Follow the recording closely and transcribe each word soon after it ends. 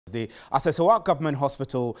The Asesewa Government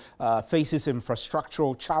Hospital faces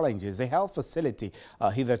infrastructural challenges. The health facility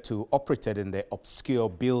hitherto operated in the obscure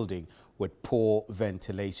building with poor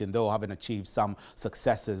ventilation. Though having achieved some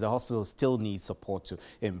successes, the hospital still needs support to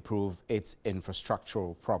improve its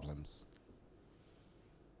infrastructural problems.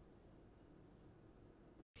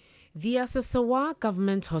 The Asesewa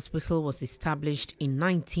Government Hospital was established in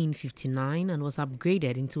 1959 and was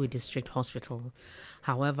upgraded into a district hospital.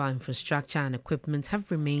 However, infrastructure and equipment have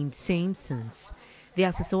remained same since. The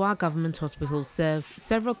Asesewa Government Hospital serves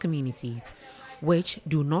several communities which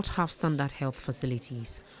do not have standard health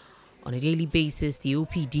facilities. On a daily basis, the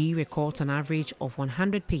OPD records an average of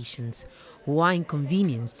 100 patients who are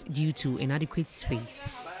inconvenienced due to inadequate space.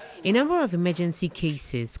 A number of emergency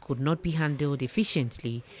cases could not be handled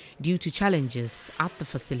efficiently due to challenges at the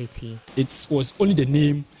facility. It was only the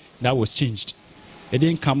name that was changed. It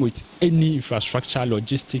didn't come with any infrastructure,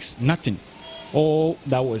 logistics, nothing. All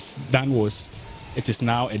that was done was it is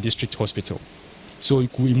now a district hospital. So you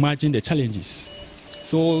could imagine the challenges.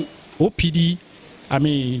 So OPD,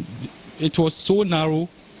 it was so narrow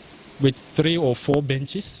with 3 or 4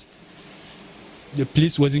 benches. The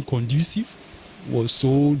place wasn't conducive. Was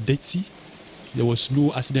so dirty. There was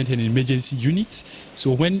no accident and emergency unit.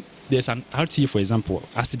 So when there's an RTA, for example,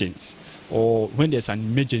 accident, or when there's an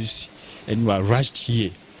emergency and you are rushed here,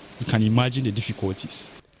 you can imagine the difficulties.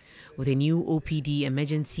 With a new OPD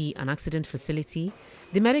emergency and accident facility,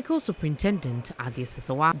 the medical superintendent at the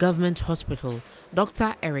Asesewa Government Hospital,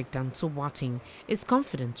 Dr. Eric Danto-Wating, is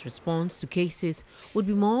confident response to cases would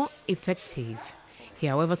be more effective. He,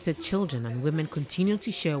 however, said children and women continue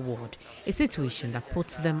to share ward, a situation that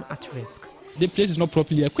puts them at risk. The place is not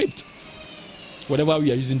properly equipped. Whatever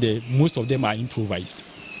we are using there, most of them are improvised.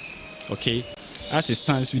 Okay? As it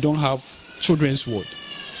stands, we don't have children's ward.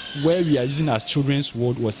 Where we are using as children's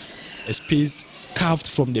ward was a space carved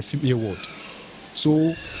from the female ward.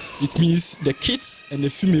 So it means the kids and the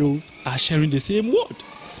females are sharing the same ward.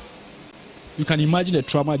 You can imagine the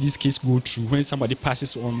trauma these kids go through when somebody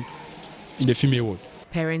passes on in the female ward.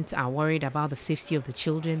 Parents are worried about the safety of the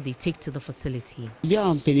children they take to the facility.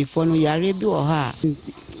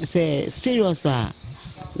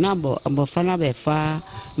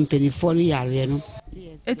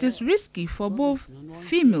 It is risky for both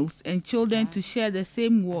females and children to share the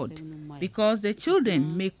same ward because the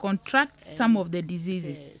children may contract some of the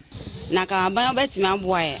diseases.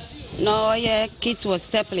 No, kids was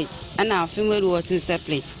separate and our female was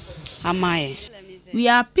separate. We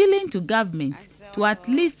are appealing to government to at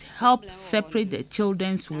least help separate the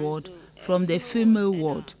children's ward from the female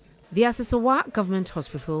ward. The Asesewa Government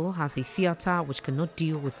Hospital has a theatre which cannot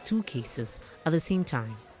deal with 2 cases at the same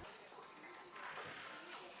time.